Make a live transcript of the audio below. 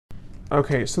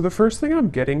Okay, so the first thing I'm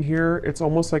getting here, it's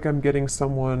almost like I'm getting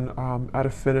someone at a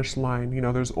finish line. You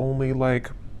know, there's only like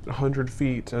 100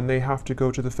 feet and they have to go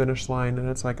to the finish line, and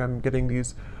it's like I'm getting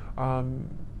these um,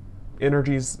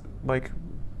 energies like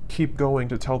keep going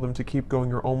to tell them to keep going.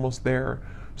 You're almost there.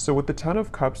 So with the Ten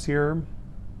of Cups here,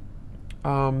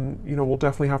 you know, we'll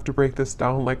definitely have to break this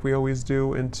down like we always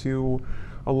do into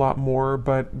a lot more,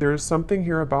 but there's something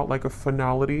here about like a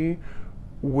finality,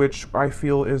 which I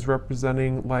feel is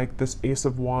representing like this Ace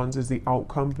of Wands is the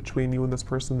outcome between you and this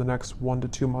person the next 1 to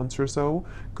 2 months or so.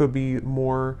 Could be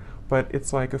more, but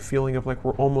it's like a feeling of like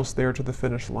we're almost there to the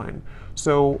finish line.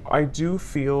 So I do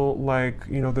feel like,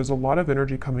 you know, there's a lot of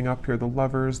energy coming up here. The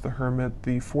Lovers, the Hermit,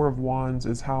 the Four of Wands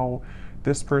is how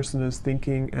this person is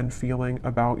thinking and feeling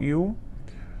about you.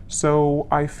 So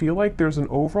I feel like there's an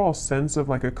overall sense of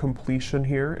like a completion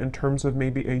here in terms of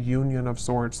maybe a union of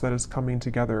sorts that is coming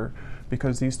together,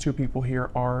 because these two people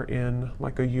here are in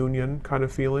like a union kind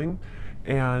of feeling.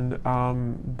 And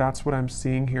that's what I'm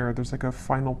seeing here. There's like a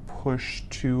final push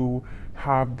to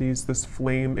have this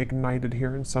flame ignited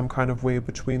here in some kind of way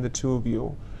between the two of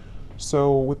you.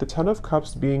 So with the Ten of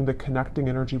Cups being the connecting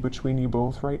energy between you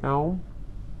both right now,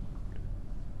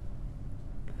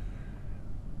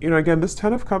 you know, again, this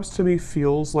Ten of Cups to me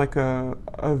feels like a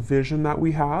vision that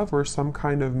we have or some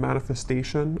kind of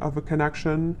manifestation of a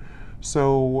connection.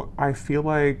 So I feel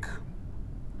like,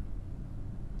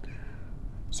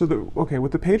 okay,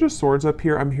 with the Page of Swords up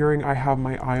here, I'm hearing I have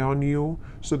my eye on you.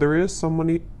 So there is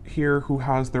somebody here who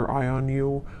has their eye on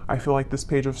you. I feel like this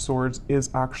Page of Swords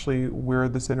is actually where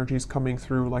this energy is coming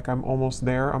through. Like I'm almost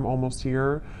there, I'm almost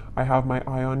here. I have my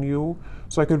eye on you.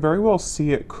 So I could very well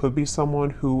see it could be someone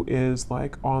who is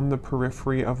like on the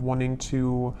periphery of wanting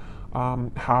to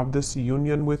have this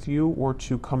union with you or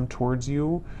to come towards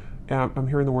you. I'm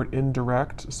hearing the word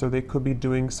indirect, so they could be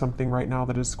doing something right now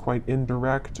that is quite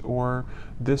indirect, or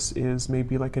this is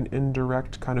maybe like an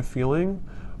indirect kind of feeling.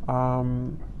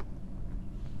 Um,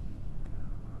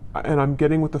 and I'm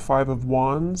getting with the Five of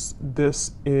Wands,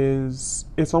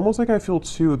 it's almost like I feel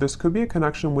too, this could be a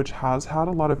connection which has had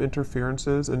a lot of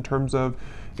interferences in terms of,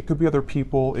 it could be other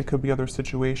people, it could be other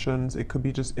situations, it could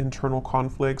be just internal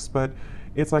conflicts, but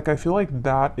it's like I feel like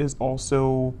that is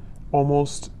also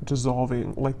almost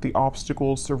dissolving. Like the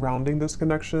obstacles surrounding this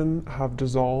connection have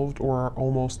dissolved or are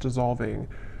almost dissolving.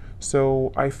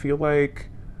 So I feel like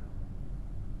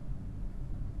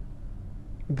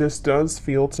this does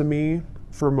feel to me,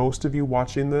 for most of you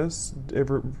watching this, it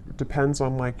depends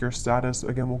on like your status.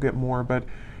 Again, we'll get more, but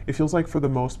it feels like for the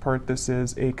most part, this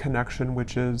is a connection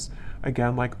which is,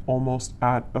 again, like almost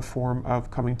at a form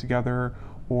of coming together.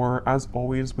 Or as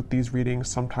always with these readings,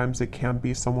 sometimes it can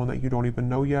be someone that you don't even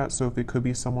know yet. So if it could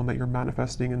be someone that you're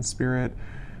manifesting in spirit,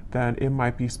 then it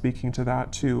might be speaking to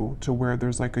that too, to where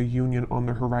there's like a union on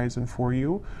the horizon for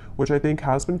you, which I think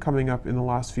has been coming up in the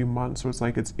last few months. So it's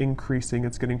like it's increasing,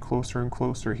 it's getting closer and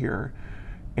closer here.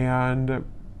 And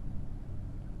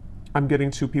I'm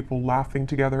getting two people laughing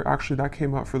together. Actually, that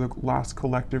came up for the last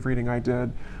collective reading I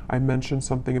did. I mentioned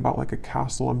something about like a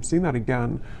castle. I'm seeing that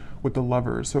again with the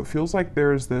Lovers. So it feels like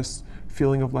there's this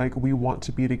feeling of like we want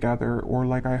to be together, or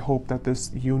like I hope that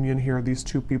this union here, these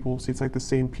two people, see it's like the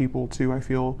same people too, I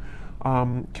feel,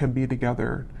 can be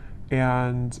together.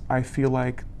 And I feel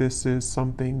like this is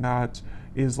something that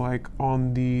is like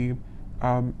on the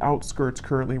outskirts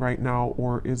currently right now,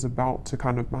 or is about to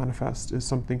kind of manifest, is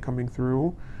something coming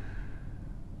through.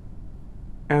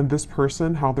 And this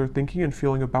person, how they're thinking and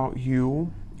feeling about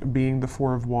you, being the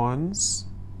Four of Wands.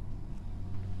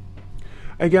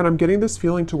 Again, I'm getting this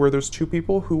feeling to where there's two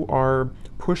people who are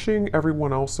pushing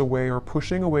everyone else away or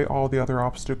pushing away all the other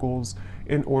obstacles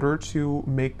in order to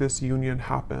make this union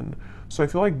happen. So I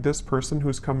feel like this person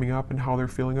who's coming up and how they're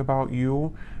feeling about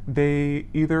you, they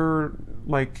either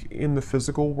like in the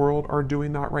physical world are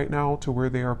doing that right now to where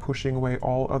they are pushing away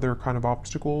all other kind of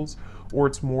obstacles, or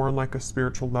it's more on like a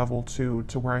spiritual level too,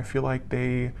 to where I feel like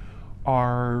they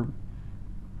are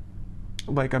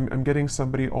like I'm getting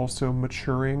somebody also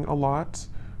maturing a lot.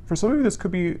 For some of you, this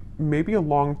could be maybe a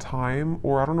long time,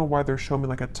 or I don't know why they're showing me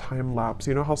like a time lapse.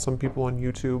 You know how some people on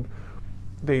YouTube,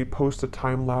 they post a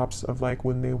time lapse of like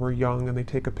when they were young and they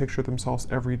take a picture of themselves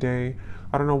every day.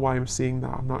 I don't know why I'm seeing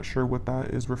that. I'm not sure what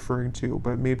that is referring to,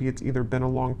 but maybe it's either been a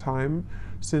long time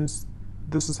since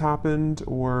this has happened,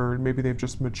 or maybe they've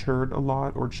just matured a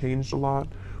lot or changed a lot.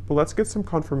 But let's get some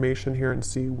confirmation here and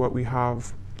see what we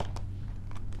have.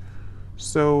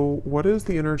 So what is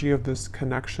the energy of this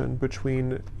connection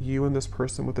between you and this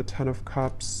person with the Ten of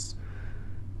Cups?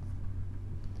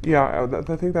 Yeah,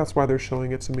 I think that's why they're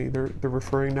showing it to me. They're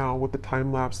referring now with the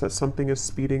time lapse that something is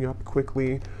speeding up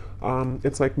quickly.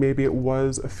 It's like maybe it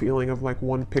was a feeling of like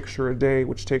one picture a day,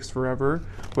 which takes forever,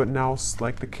 but now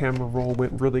like the camera roll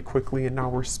went really quickly, and now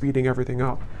we're speeding everything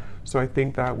up. So I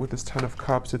think that with this Ten of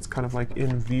Cups, it's kind of like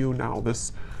in view now.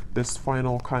 This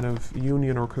final kind of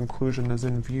union or conclusion is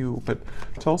in view. But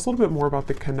tell us a little bit more about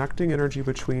the connecting energy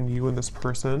between you and this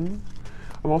person.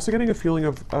 I'm also getting a feeling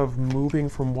of moving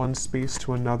from one space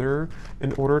to another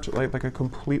in order to like a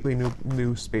completely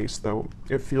new space though.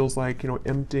 It feels like, you know,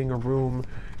 emptying a room,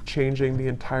 changing the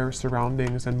entire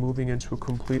surroundings and moving into a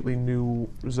completely new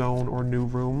zone or new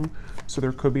room. So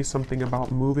there could be something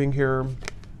about moving here.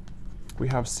 We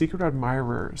have secret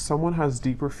admirer. Someone has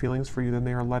deeper feelings for you than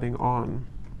they are letting on.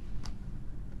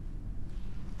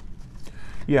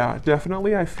 Yeah,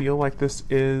 definitely. I feel like this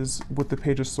is with the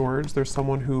Page of Swords. There's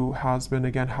someone who has been,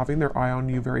 again, having their eye on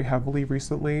you very heavily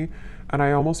recently. And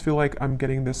I almost feel like I'm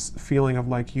getting this feeling of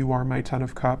like, you are my Ten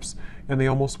of Cups. And they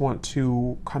almost want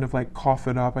to kind of like cough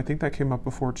it up. I think that came up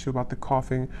before too about the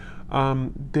coughing.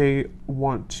 They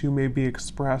want to maybe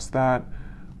express that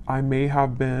I may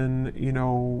have been, you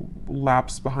know,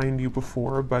 laps behind you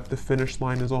before, but the finish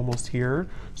line is almost here.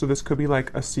 So this could be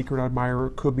like a secret admirer,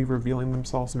 could be revealing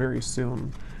themselves very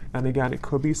soon. And again, it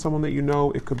could be someone that you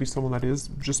know, it could be someone that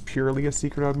is just purely a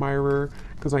secret admirer,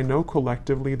 because I know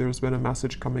collectively there's been a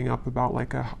message coming up about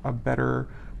like a better,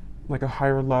 like a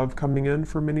higher love coming in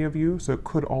for many of you. So it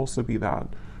could also be that.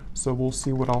 So we'll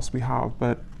see what else we have.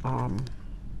 But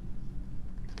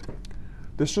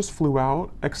this just flew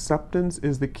out. Acceptance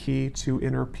is the key to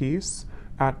inner peace.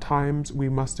 At times, we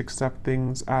must accept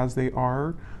things as they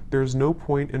are. There's no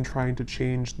point in trying to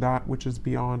change that which is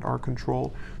beyond our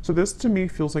control. So this to me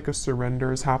feels like a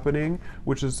surrender is happening,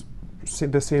 which is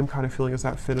the same kind of feeling as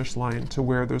that finish line, to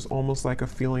where there's almost like a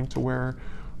feeling to where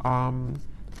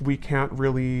we can't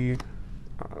really,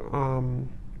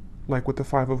 like with the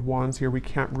Five of Wands here, we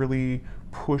can't really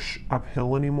push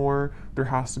uphill anymore. There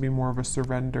has to be more of a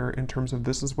surrender in terms of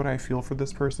this is what I feel for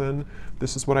this person,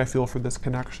 this is what I feel for this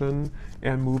connection,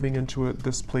 and moving into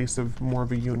this place of more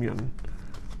of a union.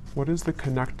 What is the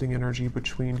connecting energy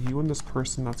between you and this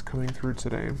person that's coming through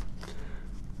today?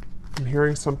 I'm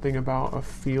hearing something about a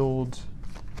field.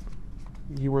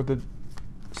 You are the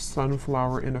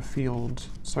sunflower in a field.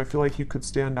 So I feel like you could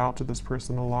stand out to this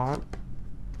person a lot.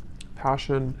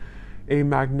 Passion. A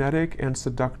magnetic and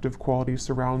seductive quality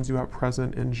surrounds you at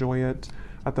present. Enjoy it.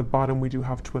 At the bottom, we do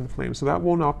have twin flames. So that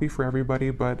will not be for everybody,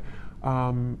 but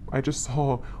I just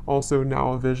saw also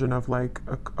now a vision of like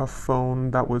a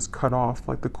phone that was cut off,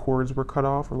 like the cords were cut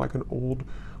off, or like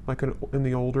in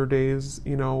the older days,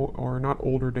 you know, or not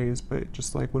older days, but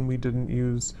just like when we didn't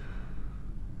use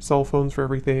cell phones for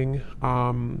everything.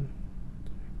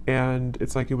 And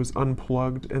it's like it was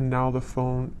unplugged, and now the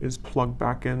phone is plugged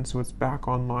back in, so it's back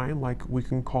online, like we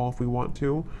can call if we want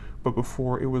to, but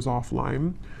before it was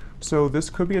offline. So this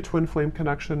could be a twin flame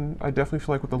connection. I definitely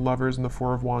feel like with the Lovers and the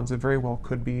Four of Wands, it very well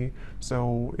could be.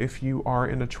 So if you are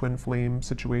in a twin flame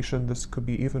situation, this could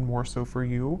be even more so for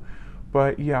you.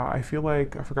 But yeah, I feel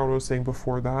like, I forgot what I was saying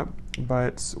before that,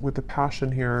 but with the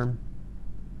passion here,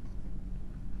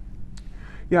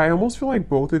 yeah, I almost feel like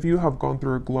both of you have gone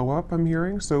through a glow up, I'm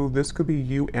hearing. So this could be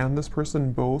you and this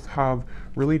person both have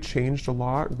really changed a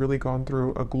lot, really gone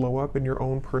through a glow up in your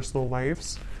own personal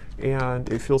lives.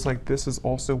 And it feels like this is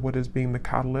also what is being the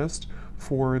catalyst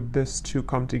for this to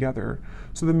come together.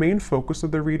 So the main focus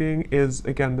of the reading is,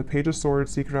 again, the Page of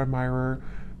Swords, Secret Admirer.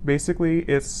 Basically,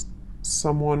 it's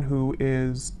someone who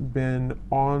is been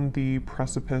on the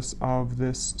precipice of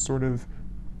this sort of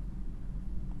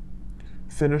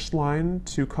finish line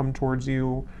to come towards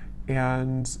you,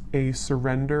 and a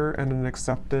surrender and an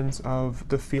acceptance of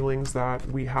the feelings that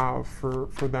we have for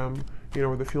them, you know,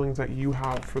 or the feelings that you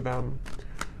have for them.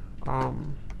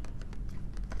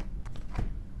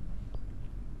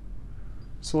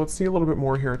 So let's see a little bit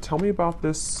more here. Tell me about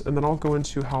this, and then I'll go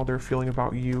into how they're feeling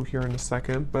about you here in a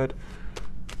second, but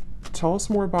tell us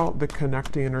more about the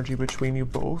connecting energy between you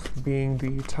both, being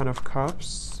the Ten of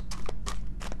Cups.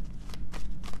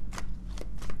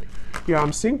 Yeah,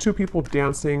 I'm seeing two people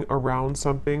dancing around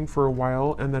something for a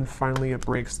while, and then finally it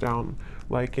breaks down.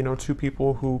 Like, you know, two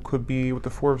people who could be with the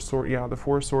Four of Swords, yeah, the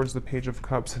Four of Swords, the Page of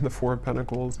Cups, and the Four of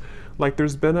Pentacles. Like,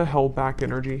 there's been a held back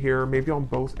energy here, maybe on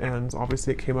both ends.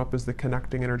 Obviously, it came up as the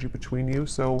connecting energy between you,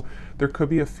 so there could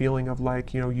be a feeling of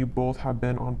like, you know, you both have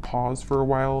been on pause for a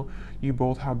while. You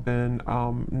both have been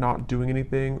not doing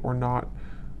anything, or not,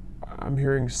 I'm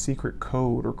hearing secret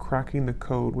code or cracking the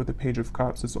code with the Page of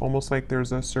Cups. It's almost like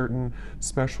there's a certain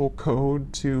special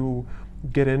code to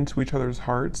get into each other's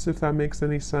hearts, if that makes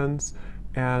any sense.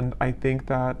 And I think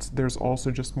that there's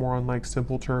also just more on like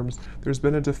simple terms. There's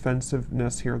been a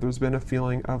defensiveness here. There's been a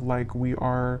feeling of like we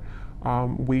are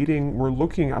waiting, we're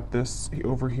looking at this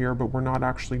over here, but we're not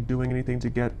actually doing anything to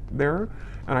get there.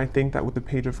 And I think that with the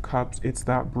Page of Cups, it's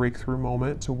that breakthrough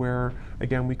moment to where,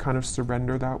 again, we kind of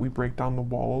surrender that, we break down the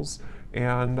walls.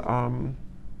 And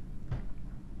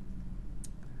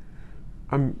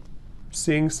I'm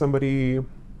seeing somebody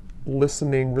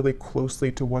listening really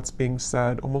closely to what's being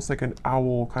said, almost like an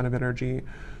owl kind of energy.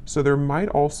 So there might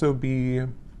also be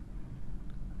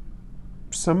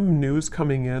some news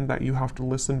coming in that you have to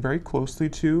listen very closely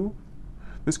to.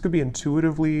 This could be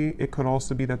intuitively. It could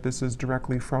also be that this is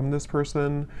directly from this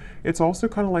person. It's also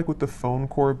kind of like with the phone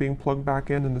cord being plugged back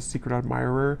in and the secret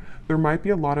admirer. There might be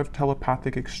a lot of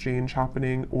telepathic exchange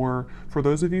happening, or for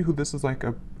those of you who this is like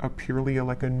a purely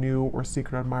like a new or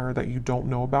secret admirer that you don't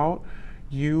know about,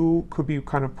 you could be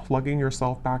kind of plugging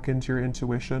yourself back into your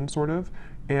intuition, sort of,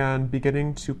 and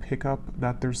beginning to pick up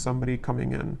that there's somebody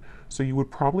coming in. So you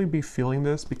would probably be feeling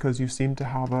this because you seem to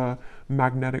have a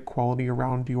magnetic quality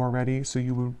around you already. So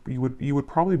you would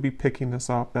probably be picking this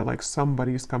up, that like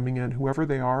somebody's coming in, whoever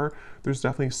they are. There's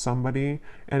definitely somebody,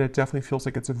 and it definitely feels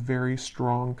like it's a very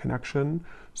strong connection.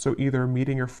 So either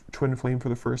meeting your twin flame for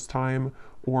the first time,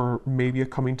 or maybe a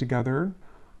coming together.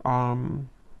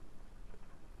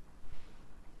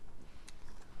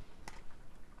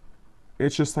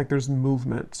 It's just like there's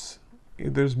movement.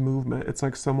 There's movement. It's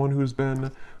like someone who's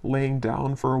been laying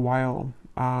down for a while.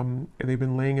 They've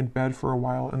been laying in bed for a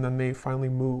while, and then they finally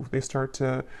move. They start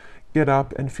to get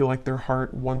up and feel like their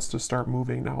heart wants to start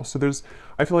moving now. So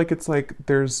I feel like it's like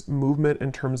there's movement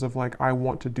in terms of like, I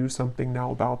want to do something now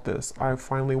about this. I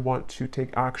finally want to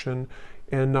take action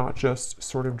and not just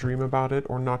sort of dream about it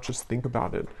or not just think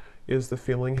about it, is the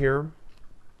feeling here.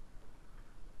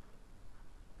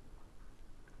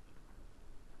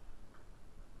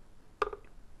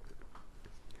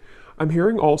 I'm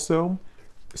hearing also,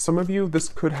 some of you, this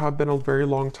could have been a very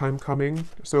long time coming.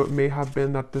 So it may have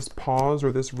been that this pause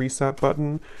or this reset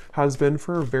button has been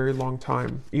for a very long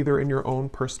time, either in your own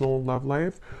personal love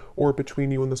life or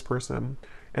between you and this person.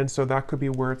 And so that could be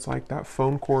where it's like that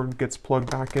phone cord gets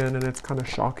plugged back in, and it's kind of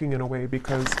shocking in a way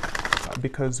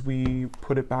because we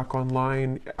put it back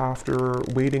online after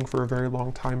waiting for a very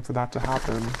long time for that to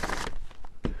happen.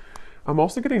 I'm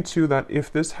also getting too that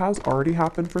if this has already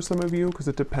happened for some of you, because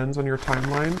it depends on your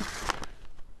timeline,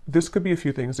 this could be a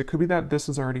few things. It could be that this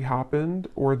has already happened,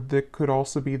 or it could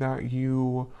also be that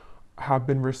you have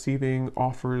been receiving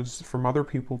offers from other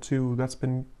people too that's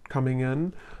been coming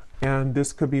in. And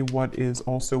this could be what is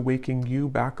also waking you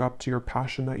back up to your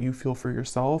passion that you feel for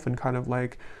yourself, and kind of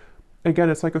like, again,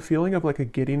 it's like a feeling of like a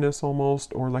giddiness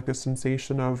almost, or like a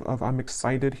sensation of I'm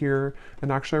excited here.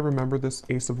 And actually, I remember this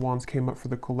Ace of Wands came up for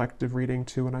the collective reading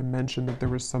too, and I mentioned that there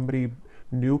was somebody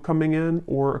new coming in,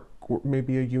 or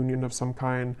maybe a union of some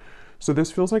kind. So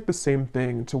this feels like the same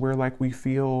thing, to where like we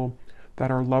feel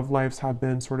that our love lives have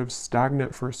been sort of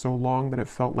stagnant for so long that it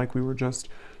felt like we were just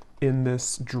in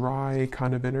this dry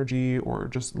kind of energy or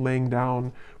just laying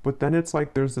down. But then it's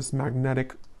like there's this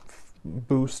magnetic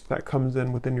boost that comes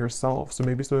in within yourself. So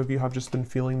maybe some of you have just been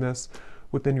feeling this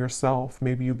within yourself.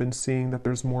 Maybe you've been seeing that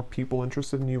there's more people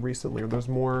interested in you recently, or there's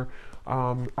more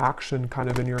action kind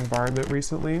of in your environment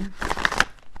recently.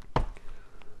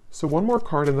 So one more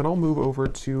card, and then I'll move over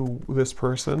to this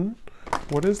person.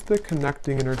 What is the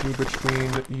connecting energy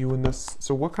between you and this?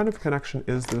 So what kind of connection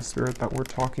is this, Spirit, that we're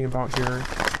talking about here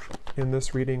in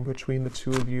this reading between the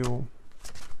two of you?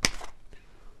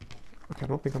 Okay, I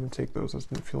don't think I'm gonna take those. I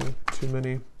didn't feel too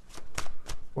many.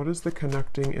 What is the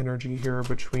connecting energy here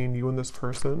between you and this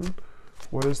person?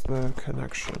 What is the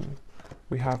connection?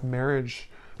 We have marriage.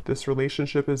 This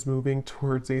relationship is moving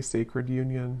towards a sacred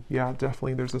union. Yeah,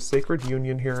 definitely. There's a sacred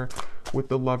union here with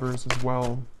the lovers as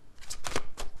well.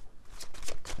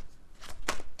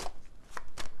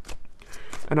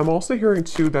 And I'm also hearing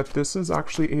too that this is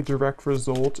actually a direct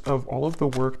result of all of the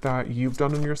work that you've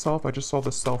done on yourself. I just saw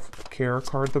the self-care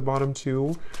card at the bottom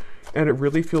too. And it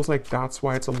really feels like that's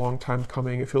why it's a long time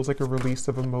coming. It feels like a release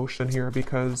of emotion here,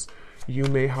 because you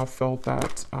may have felt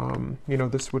that, you know,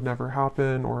 this would never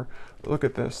happen, or look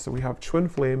at this. So we have twin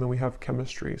flame and we have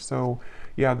chemistry. So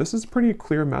yeah, this is a pretty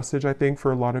clear message, I think,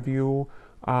 for a lot of you.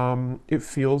 It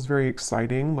feels very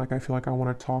exciting. Like, I feel like I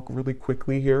want to talk really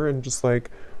quickly here and just like,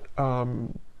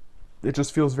 it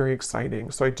just feels very exciting.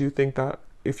 So I do think that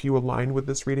if you align with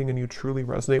this reading and you truly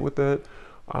resonate with it,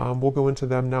 we'll go into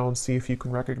them now and see if you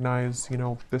can recognize, you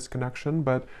know, this connection.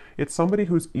 But it's somebody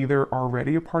who's either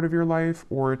already a part of your life,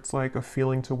 or it's like a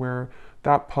feeling to where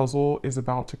that puzzle is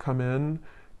about to come in,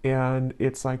 and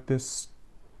it's like this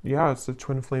Yeah, it's a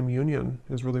twin flame union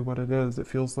is really what it is. It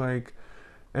feels like,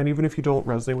 and even if you don't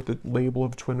resonate with the label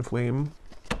of twin flame,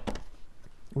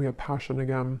 we have passion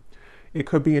again. It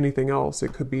could be anything else.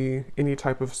 It could be any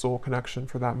type of soul connection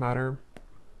for that matter.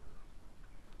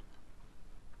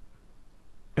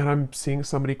 And I'm seeing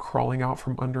somebody crawling out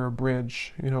from under a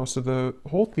bridge, you know, so the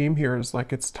whole theme here is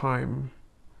like it's time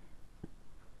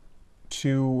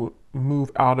to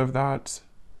move out of that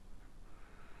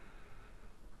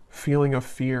feeling of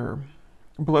fear.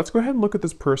 But let's go ahead and look at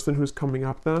this person who's coming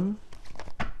up then.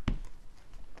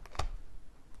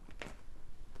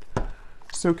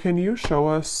 So can you show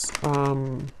us,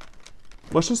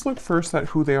 let's just look first at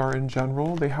who they are in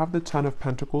general. They have the Ten of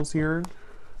Pentacles here.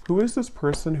 Who is this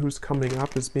person who's coming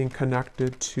up as being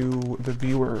connected to the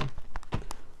viewer?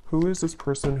 Who is this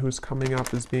person who's coming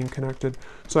up as being connected?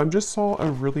 So I just saw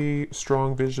a really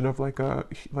strong vision of like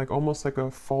almost like a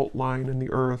fault line in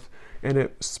the earth, and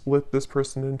it split this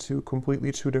person into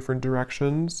completely two different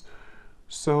directions.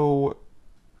 So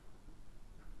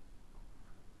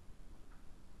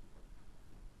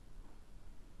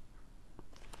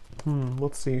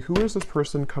let's see. Who is this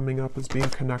person coming up as being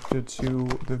connected to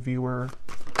the viewer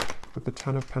with the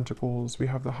Ten of Pentacles? We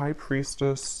have the High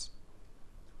Priestess,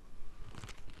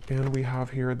 and we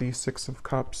have here the Six of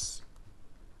Cups.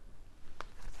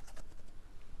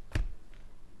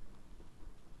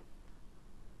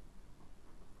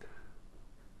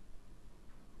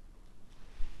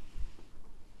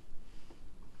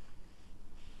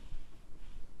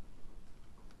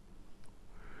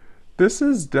 This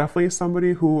is definitely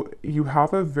somebody who you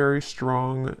have a very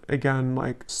strong, again,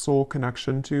 like soul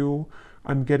connection to.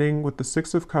 I'm getting with the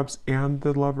Six of Cups and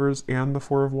the Lovers and the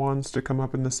Four of Wands to come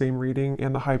up in the same reading,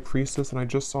 and the High Priestess, and I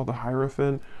just saw the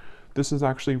Hierophant. This is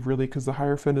actually really, because the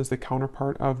Hierophant is the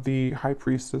counterpart of the High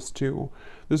Priestess too.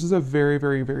 This is a very,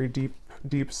 very, very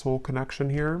deep soul connection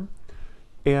here.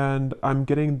 And I'm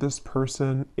getting this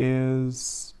person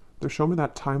is, they're showing me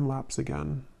that time lapse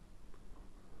again.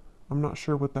 I'm not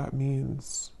sure what that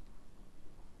means.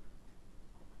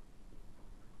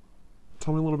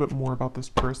 Tell me a little bit more about this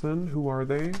person. Who are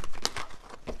they?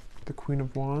 The Queen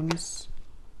of Wands.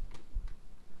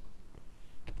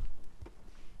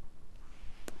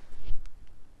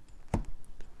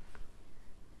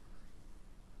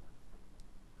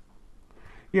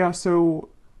 Yeah, so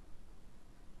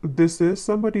this is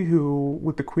somebody who,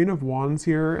 with the Queen of Wands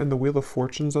here and the Wheel of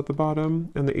Fortunes at the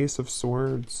bottom and the Ace of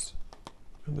Swords,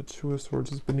 and the Two of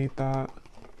Swords is beneath that.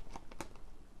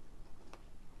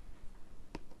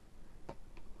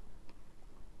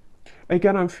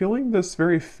 Again, I'm feeling this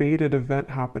very fated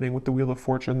event happening with the Wheel of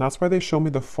Fortune. That's why they show me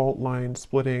the fault line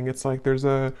splitting. It's like there's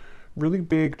a really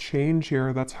big change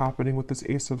here that's happening with this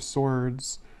Ace of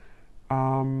Swords.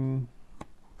 I'm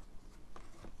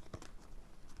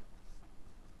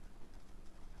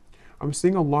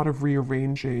seeing a lot of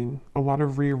rearranging of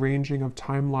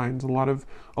timelines,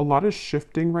 a lot of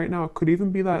shifting right now. It could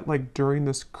even be that like during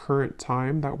this current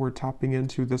time that we're tapping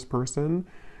into this person,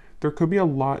 there could be a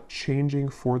lot changing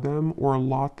for them, or a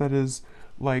lot that is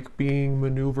like being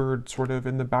maneuvered sort of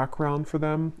in the background for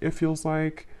them, it feels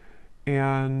like.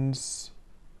 And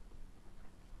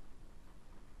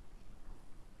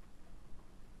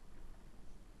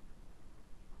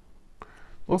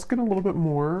let's get a little bit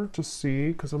more to see,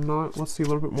 because let's see a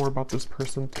little bit more about this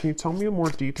person. Can you tell me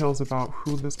more details about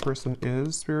who this person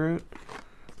is, Spirit?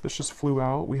 This just flew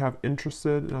out. We have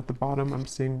interested, and at the bottom I'm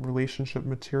seeing relationship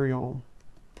material.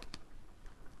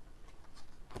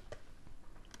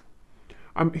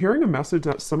 I'm hearing a message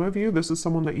that some of you, this is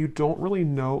someone that you don't really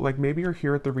know, like maybe you're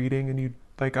here at the reading and you,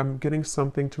 like I'm getting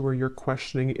something to where you're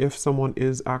questioning if someone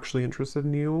is actually interested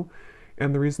in you.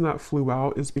 And the reason that flew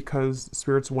out is because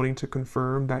Spirit's wanting to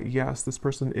confirm that yes, this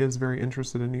person is very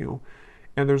interested in you.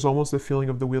 And there's almost a feeling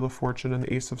of the Wheel of Fortune and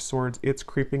the Ace of Swords. It's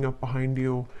creeping up behind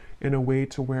you in a way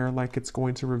to where like it's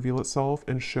going to reveal itself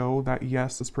and show that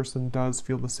yes, this person does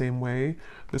feel the same way.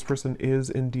 This person is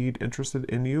indeed interested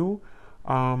in you.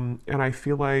 And I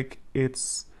feel like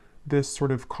it's this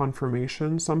sort of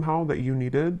confirmation somehow that you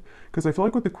needed. Because I feel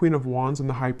like with the Queen of Wands and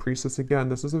the High Priestess, again,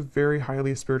 this is a very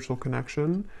highly spiritual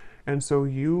connection. And so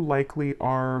you likely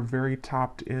are very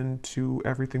tapped into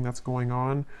everything that's going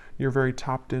on. You're very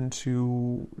tapped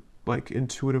into like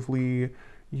intuitively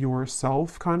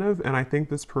yourself kind of. And I think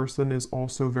this person is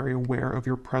also very aware of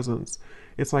your presence.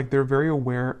 It's like they're very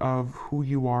aware of who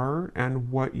you are and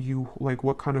what you like,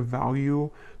 what kind of value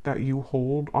that you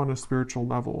hold on a spiritual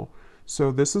level.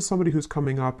 So this is somebody who's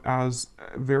coming up as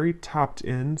very tapped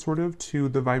in sort of to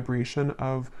the vibration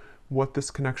of what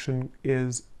this connection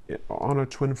is on a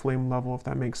twin flame level, if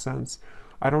that makes sense.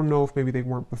 I don't know if maybe they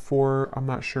weren't before. I'm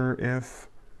not sure if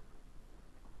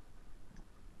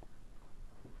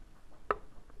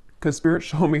because Spirit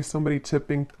showed me somebody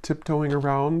tiptoeing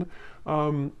around,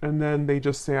 and then they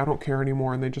just say, I don't care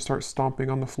anymore, and they just start stomping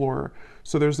on the floor.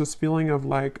 So there's this feeling of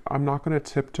like, I'm not going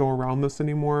to tiptoe around this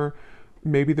anymore.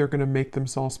 Maybe they're going to make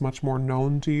themselves much more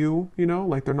known to you, you know,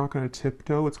 like they're not going to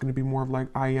tiptoe. It's going to be more of like,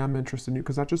 I am interested in you,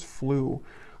 because that just flew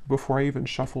before I even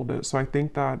shuffled it. So I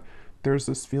think that there's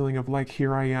this feeling of like,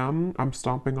 here I am, I'm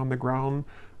stomping on the ground.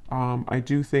 I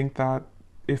do think that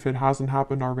if it hasn't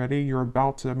happened already, you're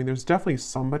about to, I mean, there's definitely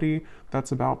somebody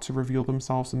that's about to reveal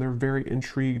themselves, and they're very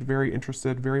intrigued, very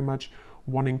interested, very much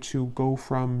wanting to go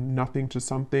from nothing to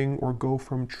something, or go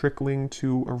from trickling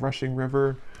to a rushing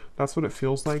river. That's what it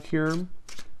feels like here.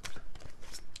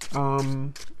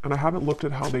 And I haven't looked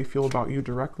at how they feel about you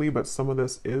directly, but some of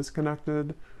this is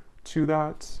connected to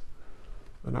that.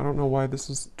 And I don't know why this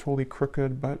is totally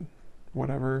crooked, but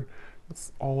whatever.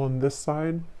 It's all on this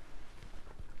side.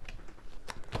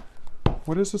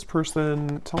 What is this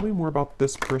person? Tell me more about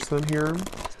this person here.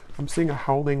 I'm seeing a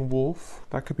howling wolf.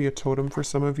 That could be a totem for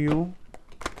some of you.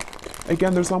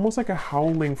 Again, there's almost like a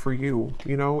howling for you,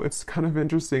 you know? It's kind of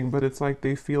interesting, but it's like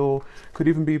they feel, could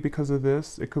even be because of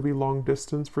this. It could be long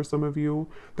distance for some of you.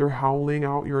 They're howling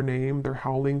out your name. They're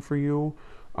howling for you.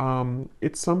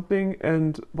 It's something,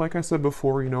 and like I said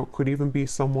before, you know, it could even be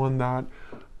someone that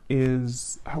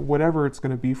is, whatever it's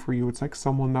going to be for you, it's like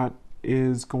someone that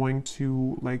is going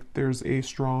to, like, there's a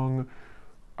strong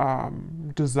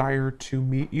desire to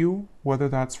meet you, whether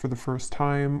that's for the first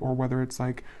time, or whether it's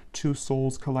like two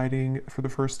souls colliding for the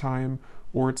first time,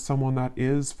 or it's someone that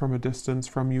is from a distance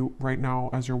from you right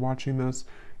now as you're watching this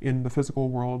in the physical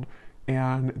world,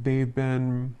 and they've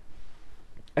been,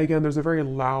 again, there's a very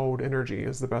loud energy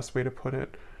is the best way to put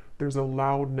it. There's a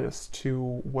loudness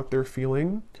to what they're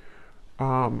feeling.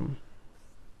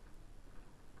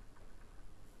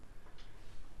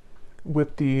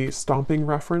 With the stomping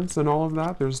reference and all of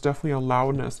that, there's definitely a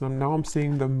loudness. And now I'm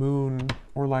seeing the moon,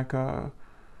 or like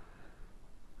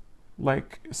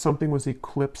something was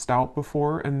eclipsed out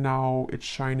before, and now it's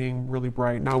shining really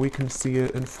bright. Now we can see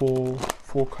it in full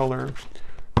color.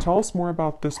 Tell us more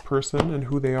about this person and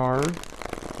who they are.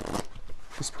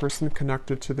 This person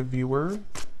connected to the viewer.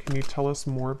 Can you tell us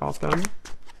more about them?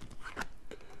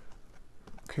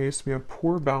 Okay, so we have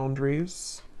poor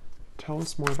boundaries. Tell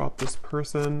us more about this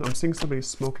person. I'm seeing somebody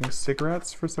smoking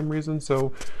cigarettes for some reason,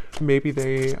 so maybe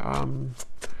they,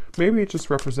 maybe it's just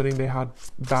representing they had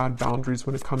bad boundaries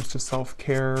when it comes to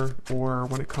self-care, or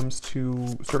when it comes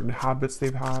to certain habits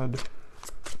they've had.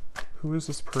 Who is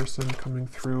this person coming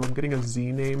through? I'm getting a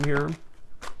Z name here.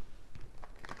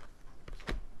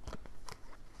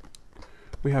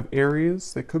 We have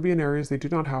Aries. They could be an Aries. They do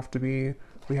not have to be.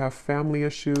 We have family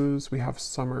issues. We have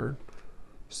summer.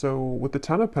 So with the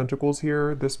Ten of Pentacles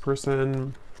here, this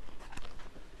person,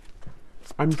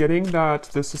 I'm getting that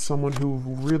this is someone who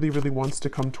really, really wants to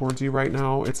come towards you right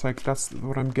now. It's like, that's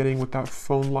what I'm getting with that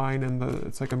phone line, and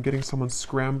it's like I'm getting someone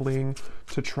scrambling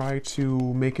to try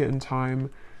to make it in time.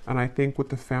 And I think with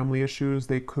the family issues,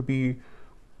 they could be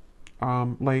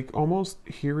like almost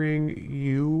hearing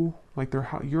you, like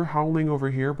you're howling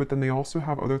over here, but then they also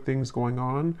have other things going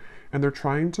on, and they're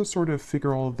trying to sort of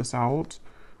figure all of this out.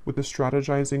 With the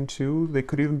strategizing too, they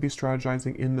could even be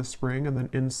strategizing in the spring, and then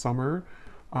in summer,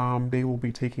 they will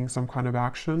be taking some kind of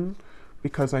action,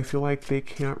 because I feel like they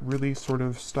can't really sort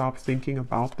of stop thinking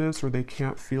about this, or they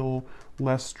can't feel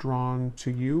less drawn to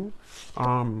you.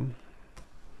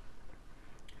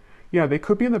 Yeah, they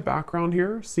could be in the background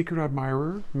here, secret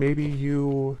admirer. Maybe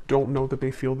you don't know that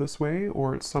they feel this way,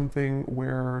 or it's something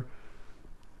where,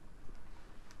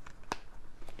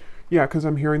 yeah, because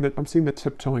I'm hearing that, I'm seeing the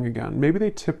tiptoeing again. Maybe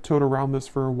they tiptoed around this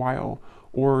for a while,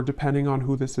 or depending on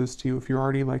who this is to you, if you're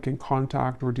already like in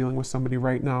contact or dealing with somebody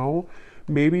right now,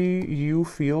 maybe you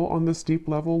feel on this deep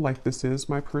level like this is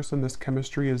my person, this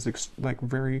chemistry is like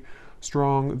very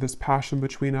strong, this passion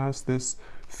between us, this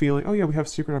feeling, oh yeah, we have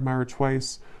secret admirer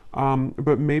twice,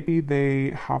 but maybe they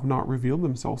have not revealed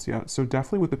themselves yet. So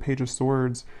definitely with the Page of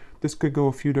Swords, this could go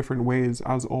a few different ways.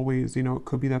 As always, you know, it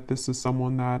could be that this is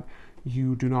someone that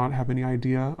you do not have any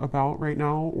idea about right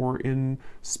now, or in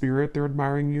spirit they're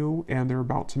admiring you and they're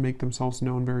about to make themselves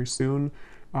known very soon.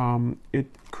 It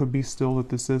could be still that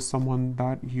this is someone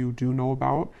that you do know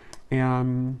about,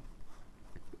 and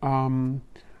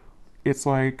it's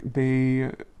like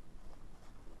they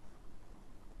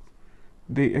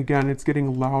again, it's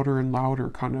getting louder and louder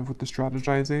kind of with the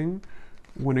strategizing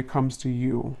when it comes to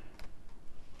you.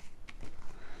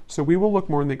 So we will look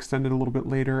more in the extended a little bit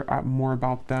later at more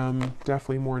about them,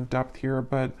 definitely more in depth here,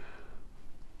 but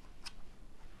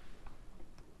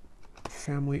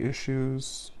family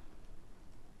issues.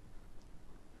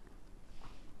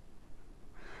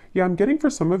 Yeah, I'm getting for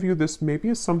some of you, this maybe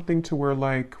is something to where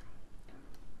like,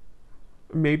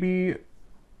 maybe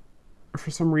for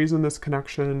some reason this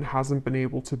connection hasn't been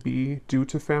able to be due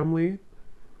to family.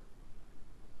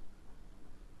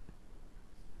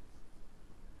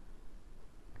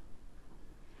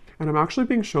 And I'm actually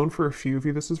being shown for a few of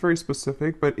you, this is very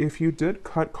specific, but if you did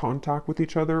cut contact with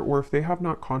each other, or if they have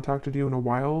not contacted you in a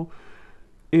while,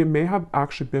 it may have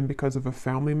actually been because of a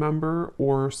family member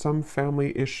or some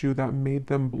family issue that made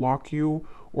them block you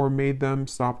or made them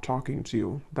stop talking to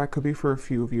you. That could be for a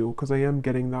few of you, because I am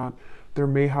getting that. There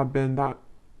may have been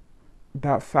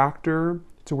that factor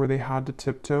to where they had to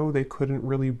tiptoe. They couldn't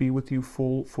really be with you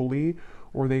fully,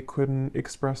 or they couldn't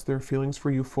express their feelings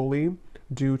for you fully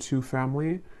due to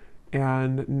family.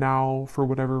 And now, for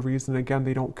whatever reason, again,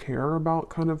 they don't care about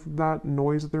kind of that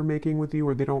noise that they're making with you,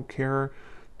 or they don't care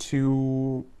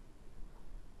to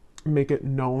make it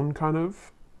known, kind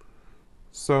of.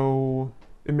 So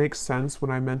it makes sense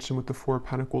when I mention with the Four of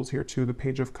Pentacles here too, the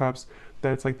Page of Cups,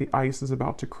 that it's like the ice is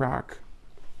about to crack.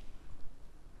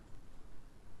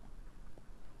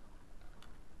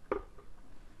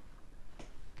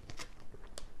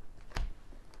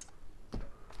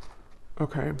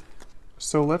 Okay,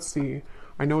 so let's see.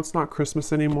 I know it's not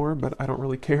Christmas anymore, but I don't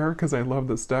really care because I love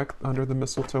this deck, Under the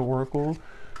Mistletoe Oracle.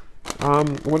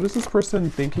 What is this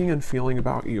person thinking and feeling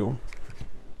about you?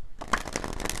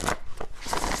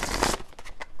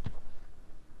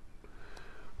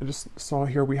 I just saw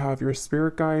here we have your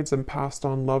spirit guides and passed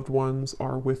on loved ones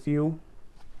are with you.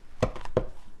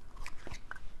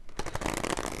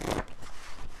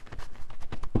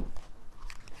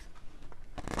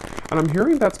 And I'm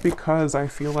hearing that's because I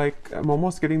feel like I'm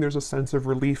almost getting there's a sense of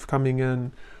relief coming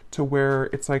in to where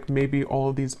it's like maybe all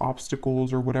of these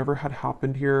obstacles or whatever had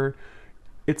happened here,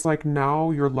 it's like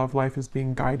now your love life is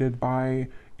being guided by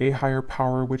a higher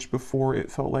power, which before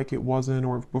it felt like it wasn't,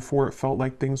 or before it felt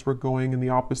like things were going in the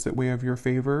opposite way of your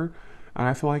favor. And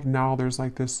I feel like now there's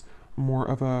like this more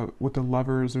of a, with the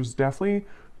lovers, there's definitely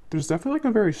like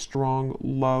a very strong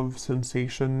love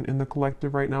sensation in the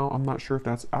collective right now. I'm not sure if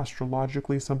that's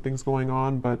astrologically something's going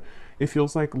on, but it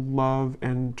feels like love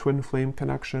and twin flame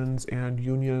connections and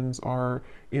unions are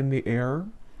in the air.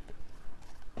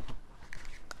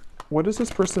 What is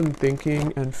this person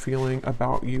thinking and feeling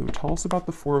about you? Tell us about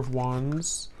the Four of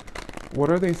Wands. What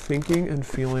are they thinking and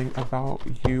feeling about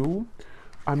you?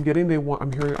 I'm hearing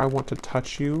I want to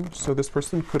touch you. So this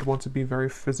person could want to be very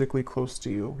physically close to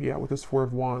you. Yeah, with this Four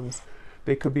of Wands.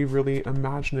 They could be really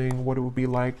imagining what it would be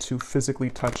like to physically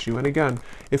touch you. And again,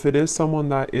 if it is someone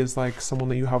that is like someone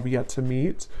that you have yet to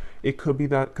meet, it could be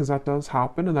that, because that does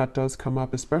happen and that does come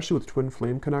up, especially with twin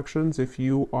flame connections. If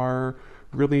you are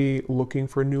really looking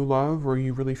for new love, or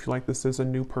you really feel like this is a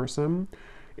new person,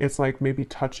 it's like maybe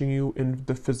touching you in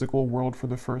the physical world for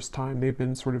the first time. They've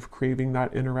been sort of craving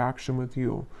that interaction with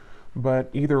you. But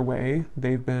either way,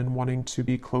 they've been wanting to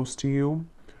be close to you.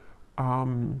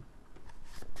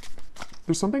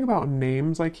 There's something about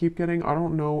names I keep getting. I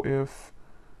don't know if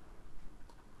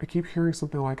I keep hearing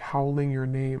something like howling your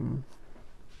name.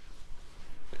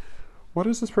 What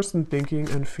is this person thinking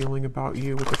and feeling about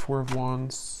you with the Four of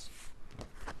Wands?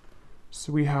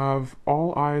 So we have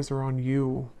all eyes are on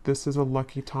you. This is a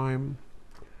lucky time.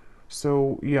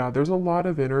 So yeah, there's a lot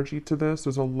of energy to this.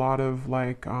 There's a lot of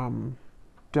like,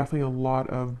 definitely a lot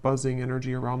of buzzing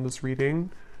energy around this reading.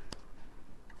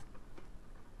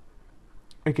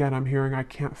 Again, I'm hearing I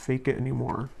can't fake it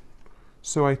anymore.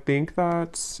 So I think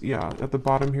that, yeah, at the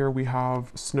bottom here we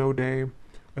have snow day,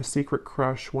 a secret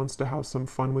crush wants to have some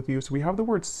fun with you. So we have the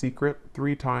word secret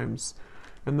 3 times.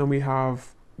 And then we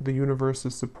have the universe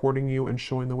is supporting you and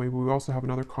showing the way. But we also have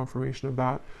another confirmation of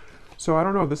that. So I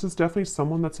don't know, this is definitely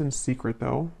someone that's in secret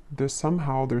though.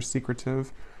 Somehow they're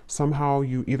secretive. Somehow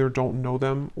you either don't know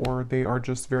them or they are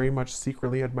just very much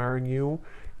secretly admiring you.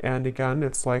 And again,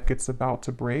 it's like it's about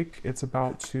to break. It's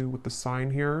about to, with the sign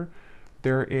here,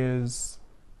 there's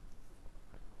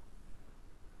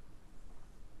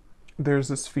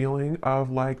this feeling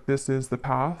of like this is the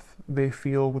path. They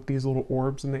feel with these little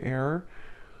orbs in the air.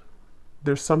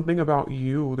 There's something about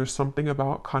you. There's something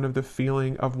about kind of the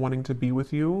feeling of wanting to be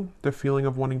with you, the feeling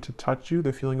of wanting to touch you,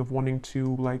 the feeling of wanting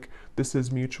to like this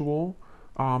is mutual,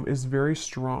 is very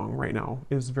strong right now,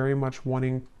 is very much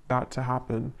wanting that to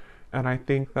happen. And I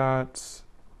think that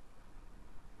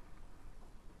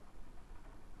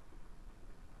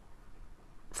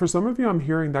for some of you, I'm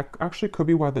hearing that actually could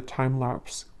be why the time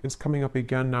lapse is coming up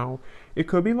again now. It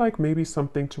could be like maybe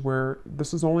something to where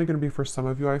this is only going to be for some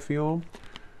of you, I feel.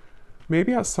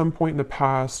 Maybe at some point in the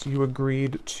past, you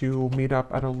agreed to meet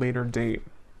up at a later date.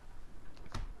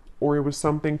 or it was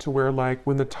something to where like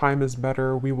when the time is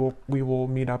better, we will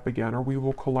meet up again, or we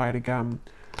will collide again.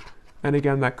 And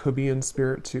again, that could be in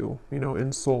spirit too, you know,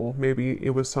 in soul. Maybe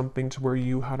it was something to where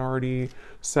you had already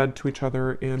said to each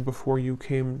other and before you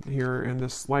came here in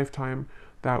this lifetime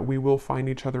that we will find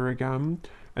each other again.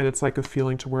 And it's like a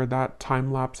feeling to where that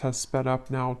time lapse has sped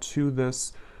up now to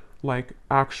this like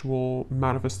actual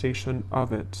manifestation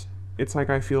of it. It's like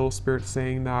I feel spirit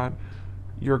saying that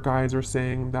your guides are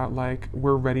saying that like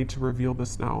we're ready to reveal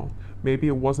this now. Maybe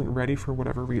it wasn't ready for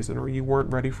whatever reason, or you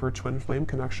weren't ready for a twin flame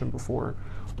connection before,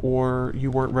 or you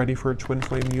weren't ready for a twin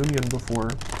flame union before.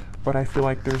 But I feel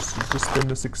like there's just been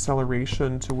this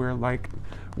acceleration to where like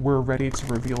we're ready to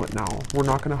reveal it now. We're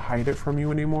not going to hide it from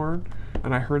you anymore.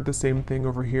 And I heard the same thing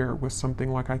over here with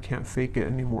something like I can't fake it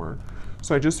anymore.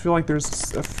 So I just feel like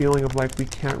there's a feeling of like we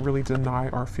can't really deny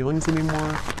our feelings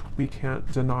anymore. We can't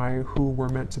deny who we're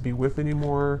meant to be with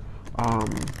anymore.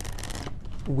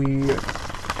 We,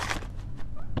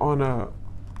 on a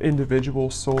individual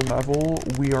soul level,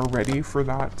 we are ready for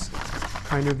that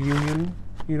kind of union,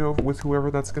 you know, with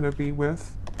whoever that's going to be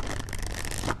with.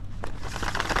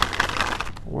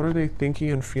 What are they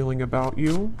thinking and feeling about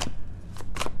you?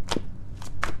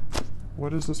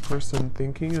 What is this person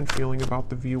thinking and feeling about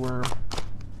the viewer?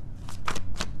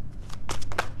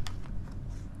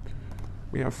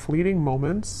 We have fleeting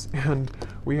moments, and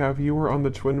we have viewer on the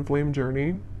twin flame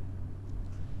journey.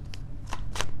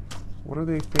 What are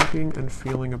they thinking and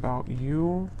feeling about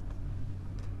you?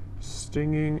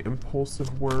 Stinging,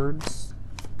 impulsive words.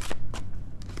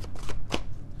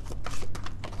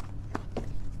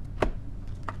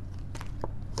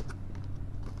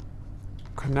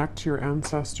 Connect to your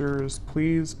ancestors.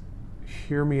 Please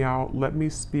hear me out. Let me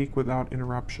speak without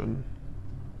interruption.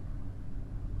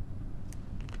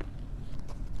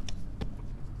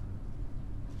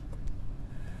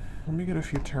 Let me get a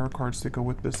few tarot cards to go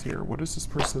with this here. What is this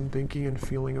person thinking and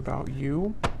feeling about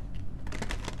you?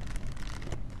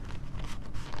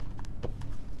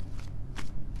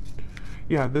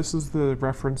 Yeah, this is the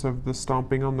reference of the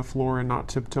stomping on the floor and not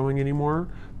tiptoeing anymore.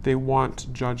 They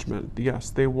want judgment. Yes,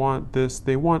 they want this.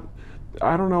 They want,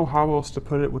 I don't know how else to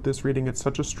put it with this reading. It's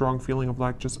such a strong feeling of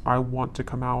like, just, I want to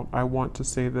come out. I want to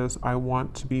say this. I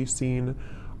want to be seen.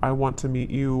 I want to meet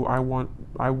you. I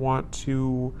want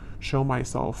to show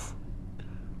myself.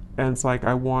 And it's like,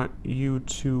 I want you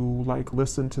to like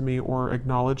listen to me or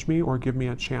acknowledge me or give me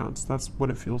a chance. That's what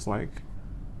it feels like.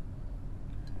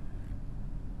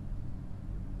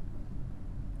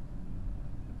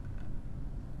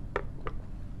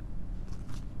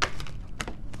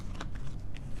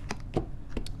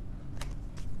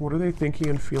 What are they thinking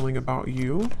and feeling about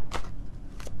you?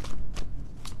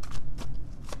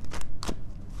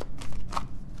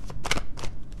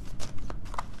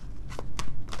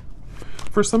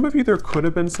 For some of you, there could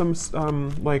have been some,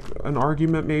 like an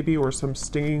argument maybe, or some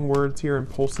stinging words here,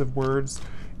 impulsive words,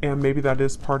 and maybe that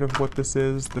is part of what this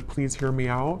is, the please hear me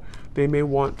out. They may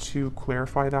want to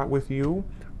clarify that with you,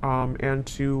 and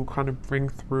to kind of bring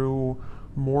through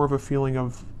more of a feeling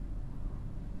of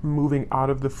moving out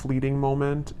of the fleeting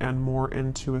moment and more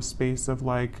into a space of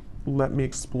like, let me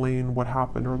explain what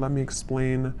happened, or let me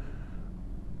explain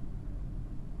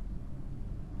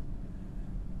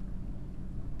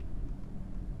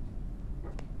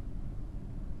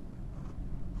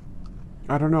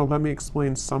I don't know, let me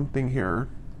explain something here.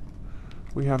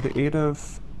 We have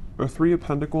the Three of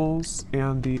Pentacles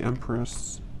and the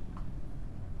Empress.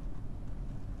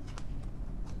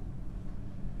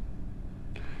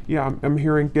 Yeah, I'm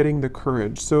hearing getting the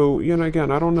courage. So, you know,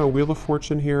 again, I don't know, Wheel of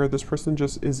Fortune here. This person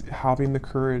just is having the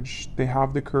courage. They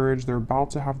have the courage. They're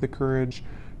about to have the courage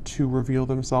to reveal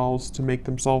themselves, to make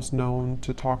themselves known,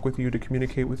 to talk with you, to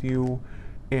communicate with you.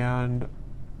 And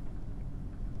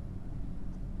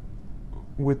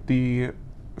with the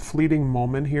fleeting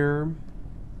moment here,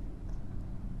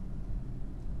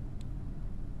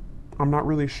 I'm not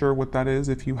really sure what that is.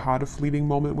 If you had a fleeting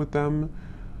moment with them,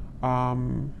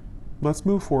 let's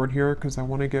move forward here because I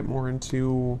want to get more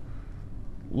into,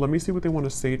 let me see what they want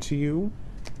to say to you.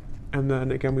 And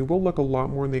then again, we will look a lot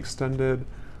more in the extended.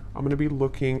 I'm going to be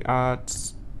looking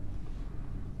at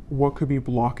what could be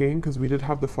blocking, because we did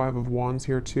have the Five of Wands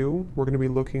here too. We're going to be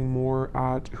looking more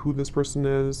at who this person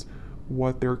is,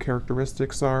 what their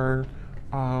characteristics are,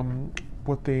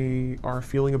 what they are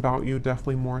feeling about you,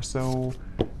 definitely more so.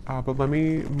 But let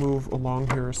me move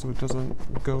along here so it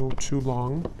doesn't go too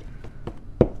long,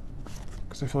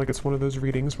 because I feel like it's one of those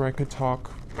readings where I could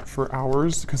talk for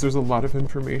hours because there's a lot of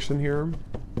information here.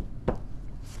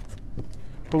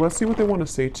 But let's see what they want to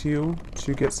say to you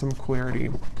to get some clarity.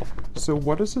 So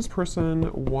what does this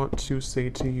person want to say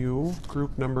to you?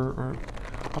 Group number, or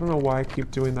I don't know why I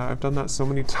keep doing that. I've done that so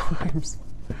many times.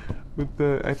 With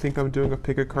the, I think I'm doing a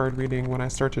pick a card reading when I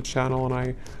start to channel and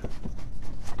I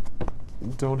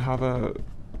don't have a,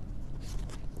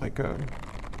 like a,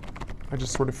 I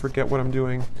just sort of forget what I'm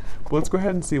doing. But let's go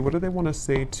ahead and see, what do they want to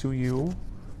say to you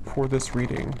for this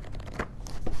reading?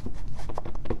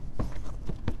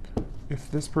 If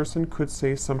this person could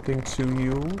say something to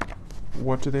you,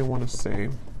 what do they want to say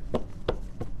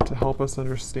to help us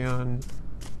understand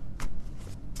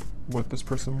what this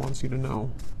person wants you to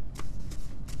know?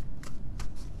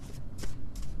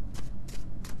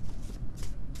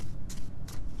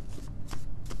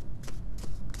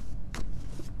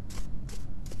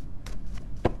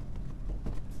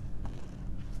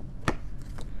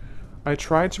 I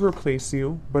tried to replace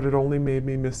you, but it only made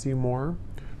me miss you more.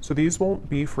 So these won't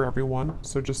be for everyone,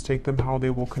 so just take them how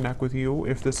they will connect with you.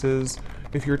 If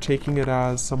you're taking it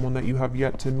as someone that you have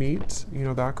yet to meet, you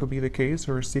know, that could be the case,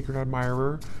 or a secret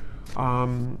admirer.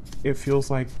 It feels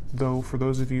like, though, for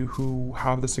those of you who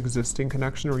have this existing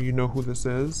connection, or you know who this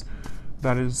is,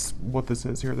 that is what this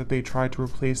is here, that they tried to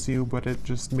replace you, but it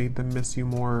just made them miss you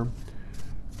more.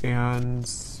 And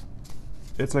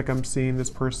it's like I'm seeing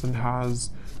this person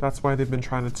that's why they've been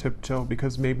trying to tiptoe,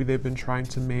 because maybe they've been trying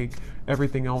to make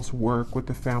everything else work with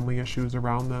the family issues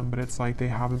around them, but it's like they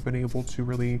haven't been able to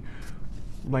really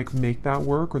like make that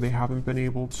work, or they haven't been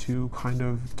able to kind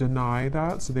of deny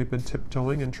that, so they've been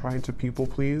tiptoeing and trying to people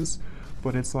please,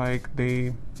 but it's like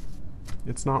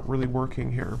it's not really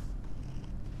working here.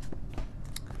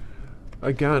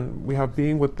 Again, we have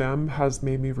being with them has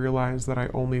made me realize that I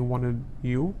only wanted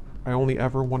you. I only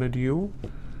ever wanted you.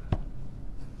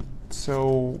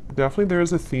 So definitely there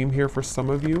is a theme here for some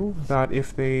of you that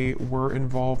if they were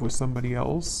involved with somebody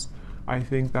else, I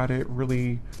think that it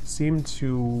really seemed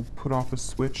to put off a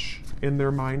switch in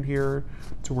their mind here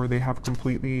to where they have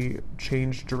completely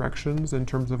changed directions in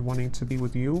terms of wanting to be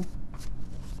with you.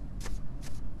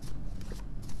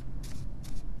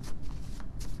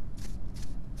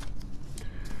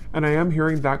 And I am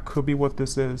hearing that could be what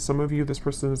this is. Some of you, this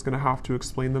person is going to have to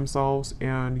explain themselves,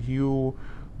 and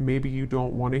maybe you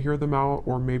don't want to hear them out,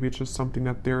 or maybe it's just something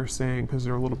that they're saying because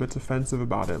they're a little bit defensive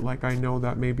about it. Like, I know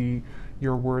that maybe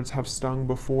your words have stung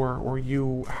before, or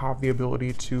you have the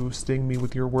ability to sting me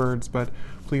with your words, but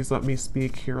please let me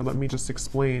speak here. Let me just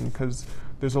explain, because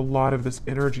there's a lot of this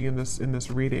energy in this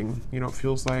reading. You know, it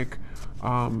feels like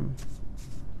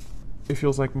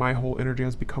my whole energy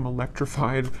has become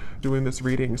electrified doing this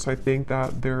reading. So I think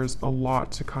that there's a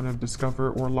lot to kind of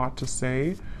discover, or a lot to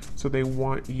say. So they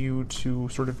want you to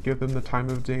sort of give them the time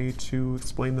of day to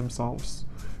explain themselves,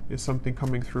 is something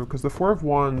coming through. Because the Four of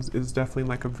Wands is definitely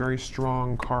like a very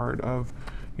strong card of,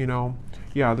 you know,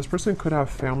 yeah, this person could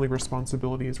have family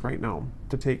responsibilities right now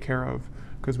to take care of,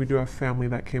 because we do have family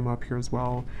that came up here as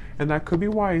well. And that could be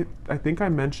why, I think I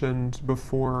mentioned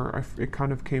before, it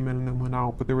kind of came in and then went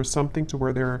out, but there was something to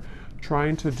where they're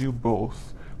trying to do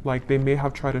both. Like, they may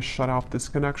have tried to shut out this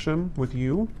connection with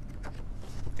you,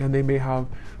 and they may have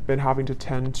been having to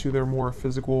tend to their more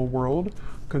physical world,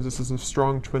 because this is a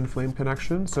strong twin flame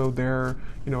connection. So their,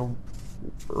 you know,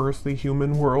 earthly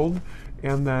human world,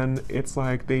 and then it's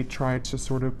like they try to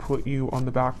sort of put you on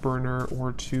the back burner,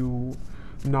 or to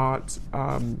not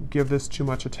give this too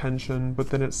much attention.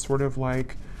 But then it's sort of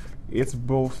like it's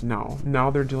both now. Now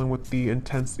they're dealing with the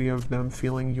intensity of them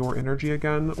feeling your energy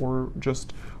again, or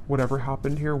just whatever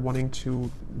happened here, wanting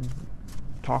to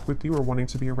talk with you or wanting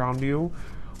to be around you,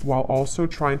 while also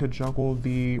trying to juggle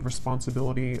the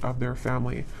responsibility of their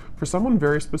family. For someone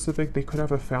very specific, they could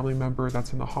have a family member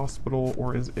that's in the hospital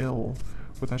or is ill,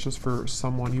 but that's just for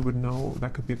someone you would know.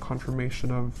 That could be a confirmation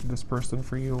of this person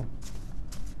for you.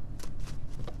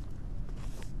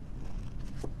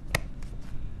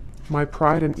 My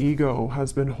pride and ego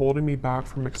has been holding me back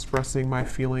from expressing my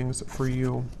feelings for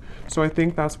you. So I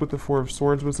think that's what the Four of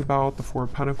Swords was about, the Four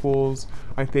of Pentacles.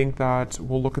 I think that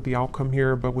we'll look at the outcome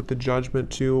here, but with the Judgment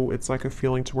too, it's like a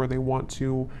feeling to where they want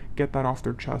to get that off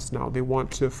their chest now. They want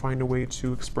to find a way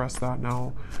to express that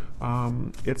now.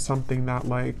 It's something that,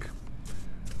 like,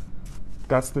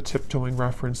 that's the tiptoeing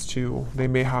reference too. They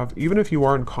may have, even if you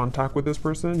are in contact with this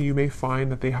person, you may find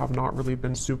that they have not really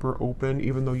been super open,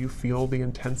 even though you feel the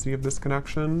intensity of this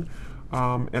connection.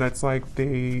 And it's like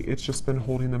it's just been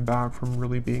holding them back from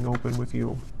really being open with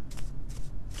you.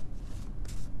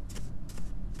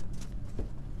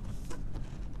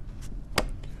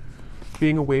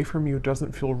 Being away from you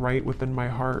doesn't feel right within my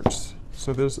heart.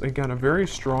 So there's, again, a very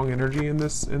strong energy in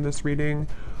this reading,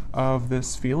 of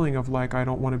this feeling of like, I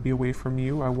don't want to be away from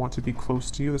you. I want to be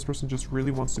close to you. This person just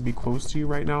really wants to be close to you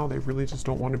right now. They really just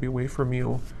don't want to be away from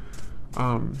you.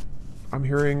 I'm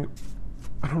hearing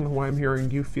I don't know why I'm hearing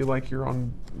you feel like you're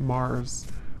on Mars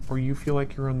or you feel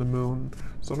like you're on the moon.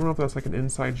 So I don't know if that's like an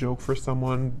inside joke for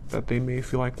someone that they may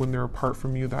feel like when they're apart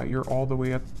from you that you're all the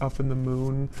way up in the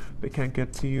moon. They can't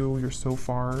get to you. You're so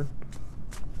far.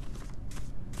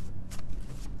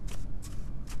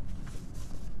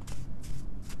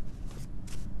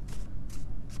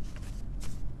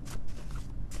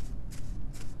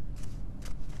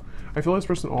 I feel this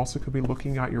person also could be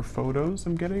looking at your photos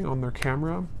I'm getting on their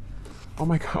camera. Oh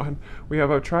my god,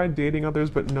 I've tried dating others,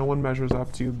 but no one measures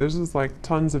up to you. There's just like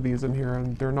tons of these in here,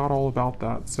 and they're not all about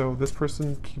that. So this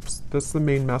person that's the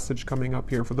main message coming up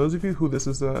here. For those of you who this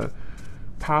is a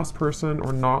past person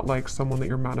or not like someone that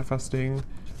you're manifesting,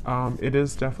 it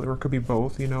is definitely, or it could be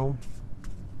both, you know.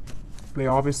 They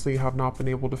obviously have not been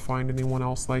able to find anyone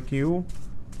else like you.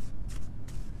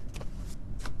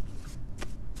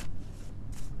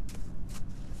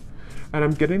 And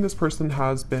I'm getting this person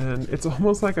has been, it's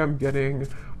almost like I'm getting,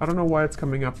 I don't know why it's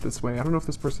coming up this way. I don't know if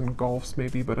this person golfs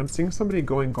maybe, but I'm seeing somebody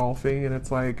going golfing and it's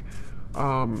like,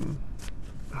 how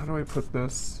do I put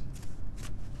this?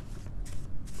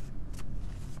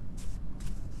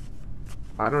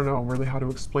 I don't know really how to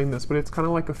explain this, but it's kind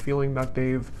of like a feeling that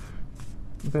they've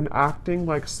been acting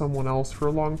like someone else for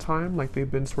a long time. Like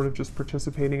they've been sort of just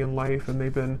participating in life and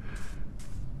they've been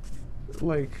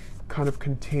like kind of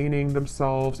containing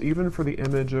themselves, even for the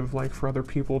image of like for other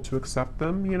people to accept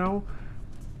them, you know.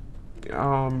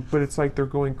 But it's like they're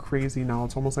going crazy now.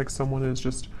 It's almost like someone is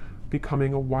just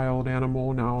becoming a wild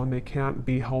animal now and they can't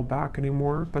be held back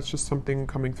anymore. That's just something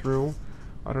coming through.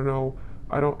 I don't know.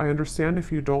 I understand if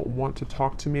you don't want to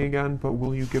talk to me again, but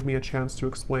will you give me a chance to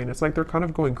explain? It's like they're kind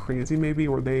of going crazy maybe,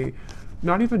 or they,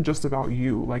 not even just about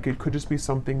you. Like it could just be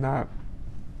something that,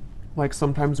 like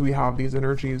sometimes we have these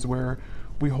energies where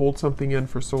we hold something in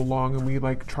for so long and we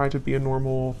like try to be a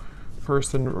normal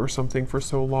person or something for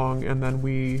so long and then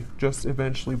we just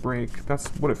eventually break. That's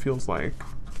what it feels like.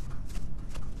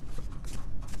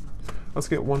 Let's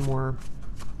get one more.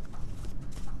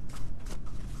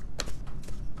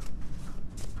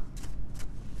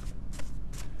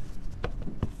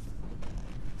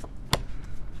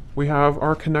 We have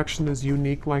our connection is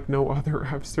unique like no other.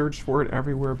 I've searched for it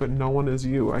everywhere, but no one is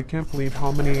you. I can't believe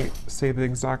how many say the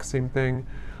exact same thing.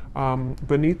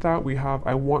 Beneath that, we have,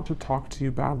 I want to talk to you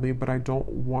badly, but I don't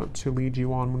want to lead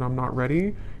you on when I'm not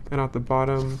ready. And at the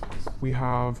bottom, we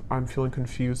have, I'm feeling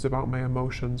confused about my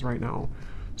emotions right now.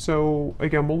 So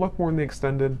again, we'll look more in the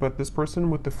extended, but this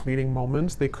person with the fleeting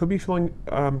moments, they could be feeling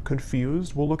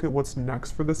confused. We'll look at what's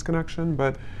next for this connection,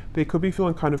 but they could be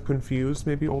feeling kind of confused,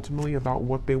 maybe ultimately about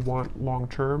what they want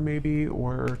long-term maybe,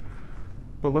 or,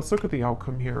 but let's look at the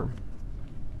outcome here.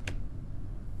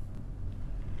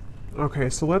 Okay,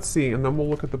 so let's see, and then we'll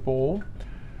look at the bowl.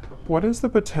 What is the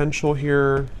potential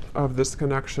here of this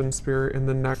connection, Spirit, in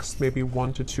the next maybe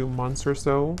 1 to 2 months or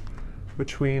so?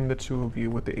 Between the two of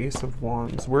you with the Ace of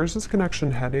Wands. Where's this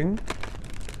connection heading?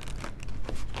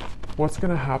 What's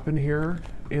going to happen here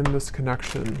in this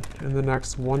connection in the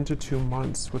next 1 to 2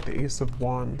 months with the Ace of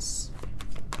Wands?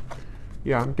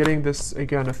 Yeah, I'm getting this,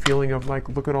 again, a feeling of like,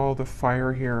 look at all the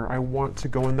fire here. I want to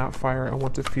go in that fire. I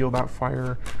want to feel that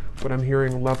fire, but I'm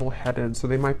hearing level-headed. So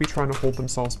they might be trying to hold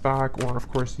themselves back, or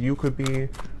of course you could be.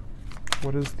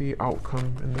 What is the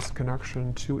outcome in this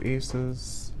connection? 2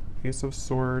 aces, Ace of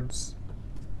Swords,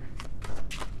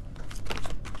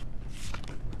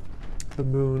 the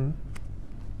Moon,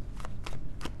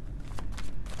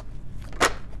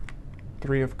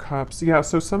 3 of Cups. Yeah,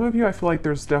 so some of you, I feel like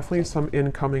there's definitely some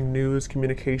incoming news,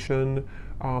 communication,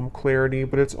 clarity,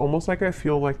 but it's almost like I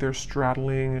feel like they're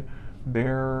straddling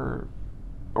their,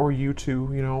 or you two,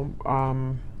 you know,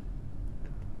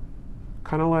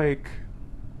 kind of like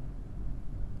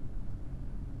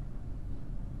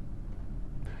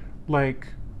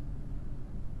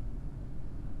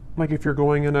if you're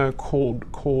going in a cold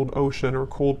ocean or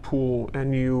cold pool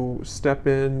and you step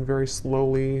in very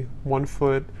slowly, 1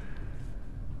 foot,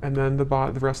 and then the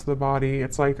rest of the body,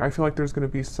 it's like, I feel like there's going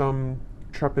to be some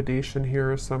trepidation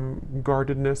here, some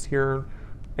guardedness here,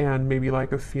 and maybe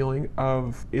like a feeling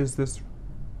of, is this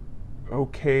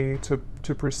okay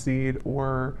to proceed,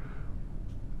 or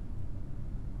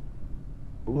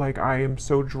like, I am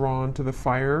so drawn to the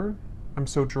fire, I'm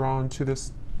so drawn to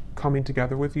this coming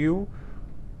together with you,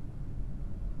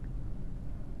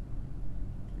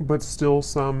 but still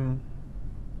some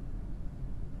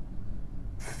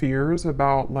fears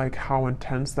about like how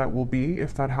intense that will be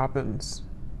if that happens.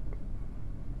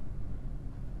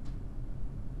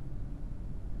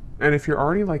 And if you're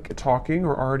already like talking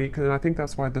or already, and I think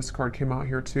that's why this card came out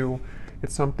here too,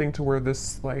 it's something to where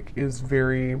this like is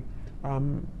very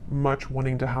much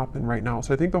wanting to happen right now.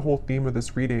 So I think the whole theme of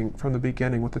this reading from the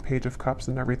beginning with the Page of Cups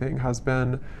and everything has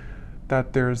been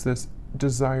that there's this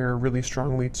desire really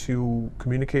strongly to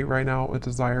communicate right now, a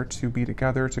desire to be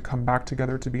together, to come back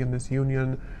together, to be in this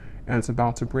union, and it's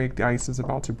about to break. The ice is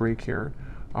about to break here.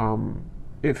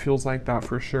 It feels like that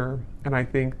for sure. And I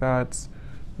think that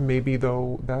maybe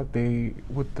though that they,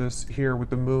 with this here,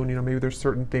 with the moon, you know, maybe there's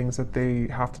certain things that they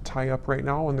have to tie up right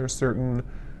now, and there's certain,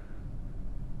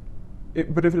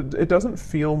 but if it doesn't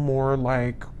feel more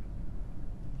like,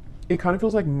 it kind of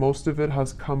feels like most of it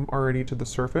has come already to the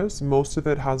surface. Most of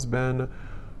it has been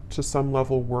to some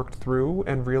level worked through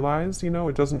and realized, you know,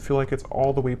 it doesn't feel like it's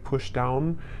all the way pushed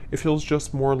down. It feels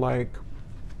just more like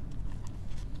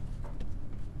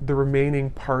the remaining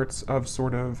parts of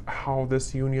sort of how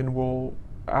this union will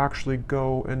actually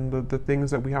go, and the things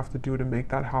that we have to do to make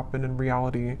that happen in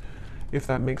reality, if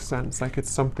that makes sense. Like it's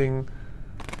something,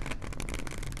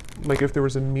 like if there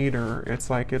was a meter, it's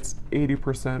like it's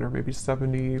 80% or maybe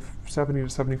 70 to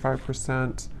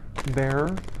 75%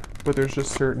 there, but there's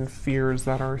just certain fears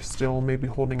that are still maybe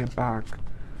holding it back.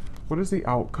 What is the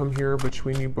outcome here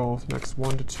between you both next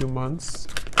 1 to 2 months?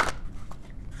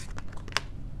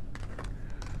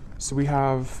 So we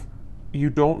have,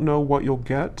 you don't know what you'll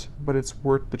get, but it's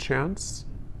worth the chance.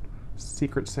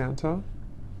 Secret Santa.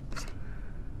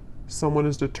 Someone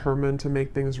is determined to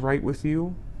make things right with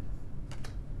you.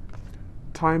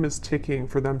 Time is ticking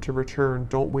for them to return.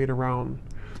 Don't wait around.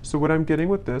 So what I'm getting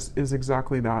with this is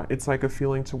exactly that. It's like a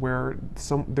feeling to where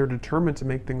they're determined to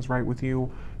make things right with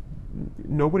you.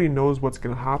 Nobody knows what's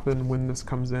going to happen when this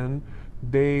comes in.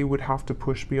 They would have to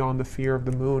push beyond the fear of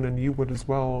the moon, and you would as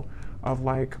well, of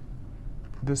like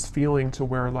this feeling to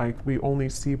where like we only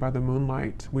see by the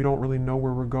moonlight. We don't really know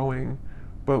where we're going,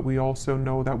 but we also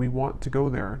know that we want to go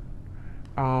there.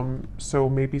 So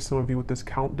maybe some of you with this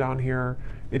countdown here,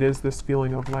 it is this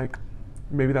feeling of like,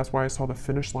 maybe that's why I saw the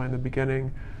finish line in the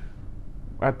beginning.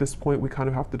 At this point, we kind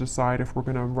of have to decide if we're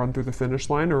going to run through the finish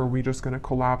line, or are we just going to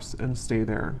collapse and stay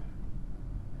there.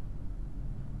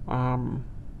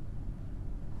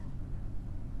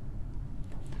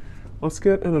 Let's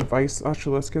get an advice.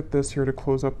 Actually, let's get this here to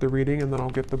close up the reading, and then I'll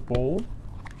get the bowl.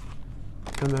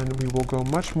 And then we will go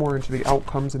much more into the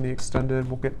outcomes in the extended.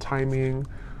 We'll get timing.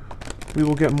 We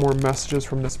will get more messages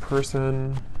from this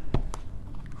person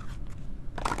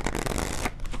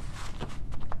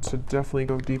to definitely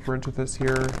go deeper into this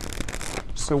here.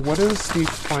 So what is the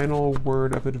final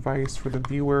word of advice for the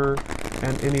viewer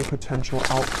and any potential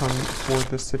outcome for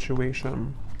this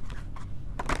situation?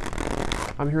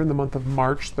 I'm here in the month of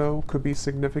March, though. Could be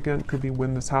significant, could be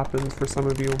when this happens for some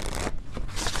of you.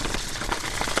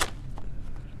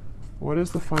 What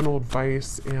is the final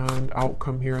advice and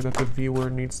outcome here that the viewer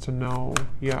needs to know?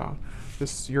 Yeah,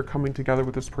 you're coming together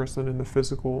with this person in the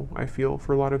physical, I feel,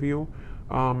 for a lot of you,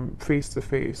 face to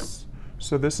face.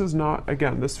 So this is not,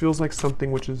 again, this feels like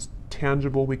something which is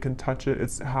tangible, we can touch it,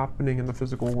 it's happening in the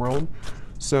physical world.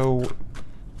 So,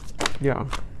 yeah.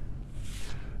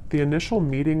 The initial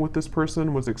meeting with this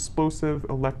person was explosive,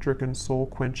 electric, and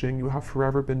soul-quenching. You have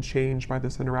forever been changed by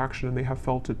this interaction, and they have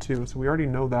felt it too. So we already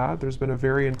know that. There's been a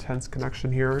very intense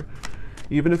connection here.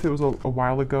 Even if it was a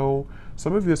while ago,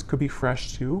 some of this could be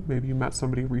fresh too. Maybe you met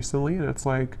somebody recently, and it's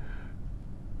like,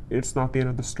 it's not the end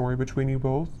of the story between you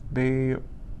both. They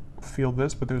feel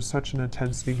this, but there's such an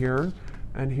intensity here.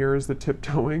 And here is the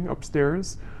tiptoeing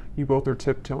upstairs. You both are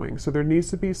tiptoeing. So there needs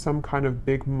to be some kind of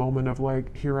big moment of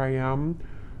like, here I am.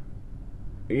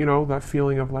 You know, that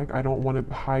feeling of like, I don't want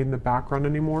to hide in the background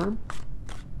anymore.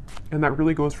 And that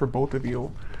really goes for both of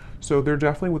you. So they're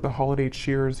definitely with the holiday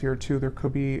cheers here too. There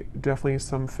could be definitely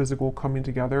some physical coming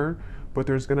together, but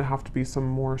there's going to have to be some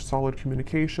more solid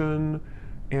communication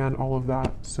and all of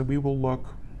that. So we will look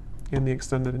in the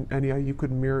extended, and yeah, you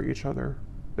could mirror each other,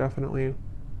 definitely.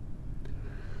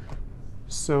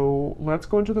 So let's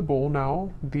go into the bowl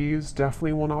now. These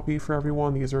definitely will not be for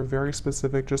everyone. These are very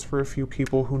specific, just for a few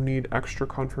people who need extra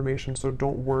confirmation. So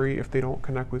don't worry if they don't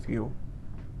connect with you.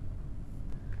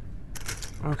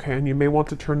 Okay, and you may want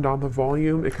to turn down the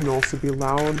volume. It can also be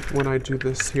loud when I do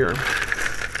this here.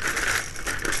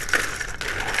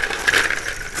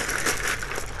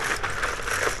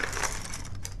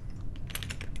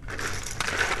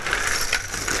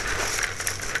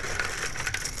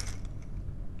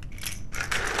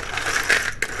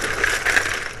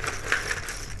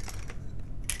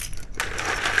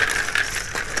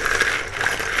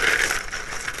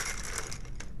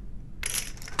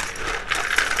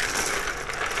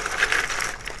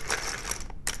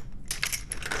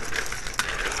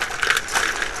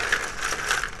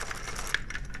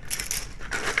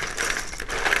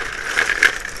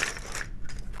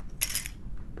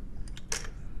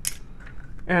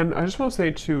 And I just want to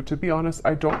say too, to be honest,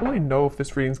 I don't really know if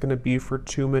this reading is going to be for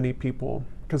too many people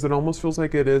because it almost feels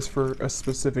like it is for a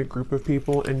specific group of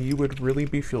people, and you would really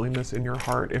be feeling this in your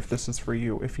heart if this is for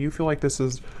you. If you feel like this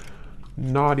is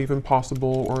not even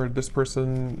possible, or this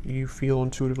person you feel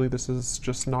intuitively this is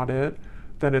just not it,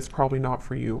 then it's probably not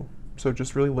for you. So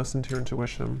just really listen to your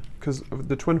intuition, because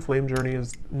the twin flame journey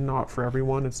is not for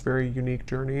everyone. It's a very unique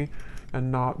journey,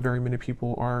 and not very many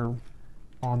people are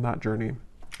on that journey.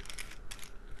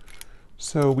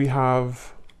 So we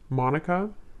have Monica,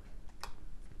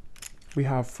 we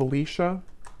have Felicia,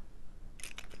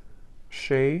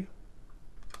 Shay,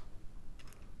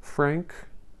 Frank,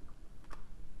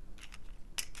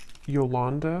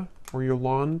 Yolanda or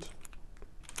Yolande,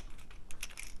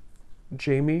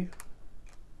 Jamie,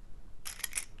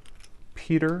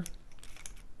 Peter,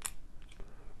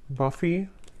 Buffy,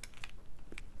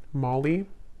 Molly,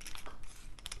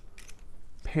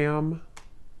 Pam,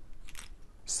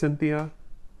 Cynthia,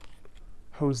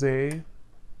 Jose,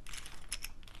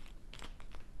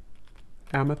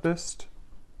 Amethyst,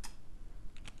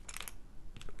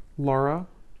 Laura,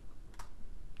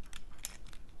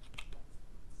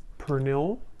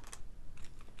 Pernil,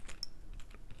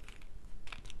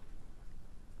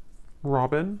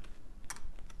 Robin,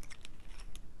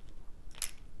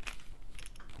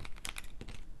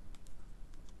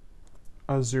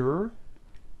 Azure,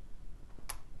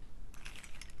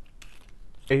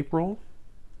 April.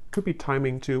 Could be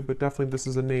timing too, but definitely this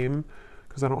is a name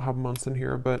because I don't have months in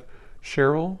here. But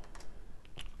Cheryl,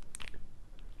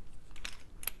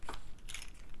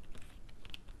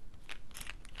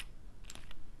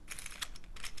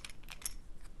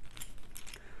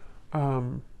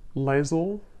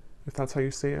 Lizel, if that's how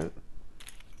you say it,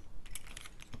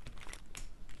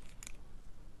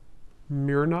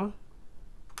 Myrna,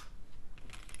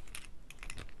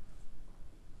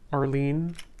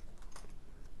 Arlene,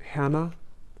 Hannah,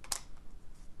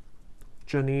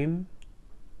 Janine,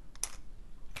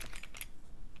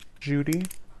 Judy,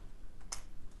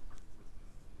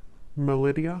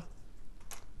 Melidia,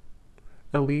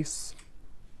 Elise,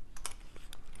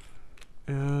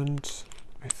 and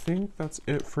I think that's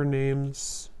it for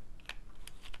names.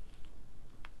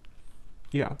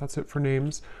 Yeah, that's it for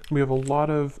names. We have a lot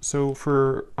of, so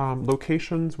for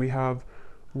locations, we have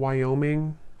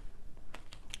Wyoming,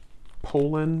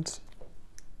 Poland,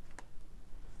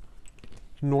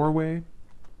 Norway,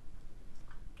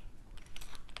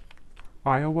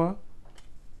 Iowa,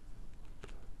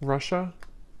 Russia,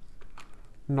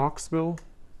 Knoxville,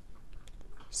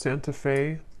 Santa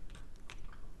Fe,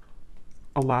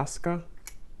 Alaska,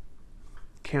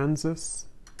 Kansas,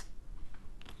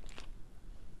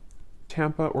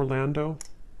 Tampa, Orlando,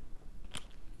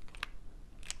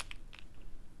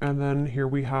 and then here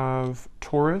we have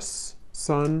Taurus,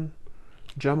 Sun,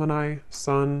 Gemini,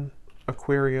 Sun,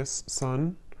 Aquarius,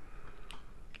 Sun.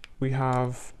 We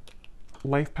have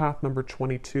life path number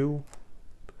 22,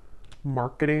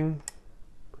 marketing,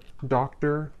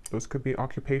 doctor. Those could be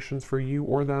occupations for you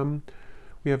or them.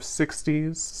 We have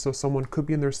 60s, so someone could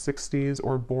be in their 60s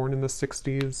or born in the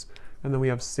 60s. And then we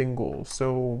have single,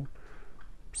 so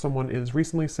someone is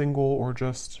recently single or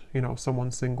just,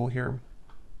 someone single here.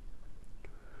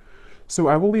 So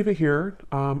I will leave it here.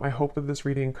 I hope that this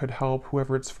reading could help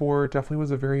whoever it's for. It definitely was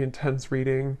a very intense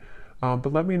reading,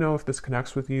 but let me know if this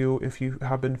connects with you, if you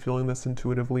have been feeling this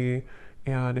intuitively.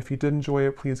 And if you did enjoy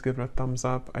it, please give it a thumbs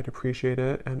up. I'd appreciate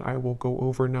it. And I will go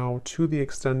over now to the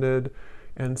extended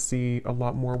and see a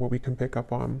lot more what we can pick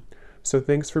up on. So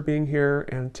thanks for being here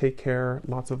and take care.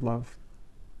 Lots of love.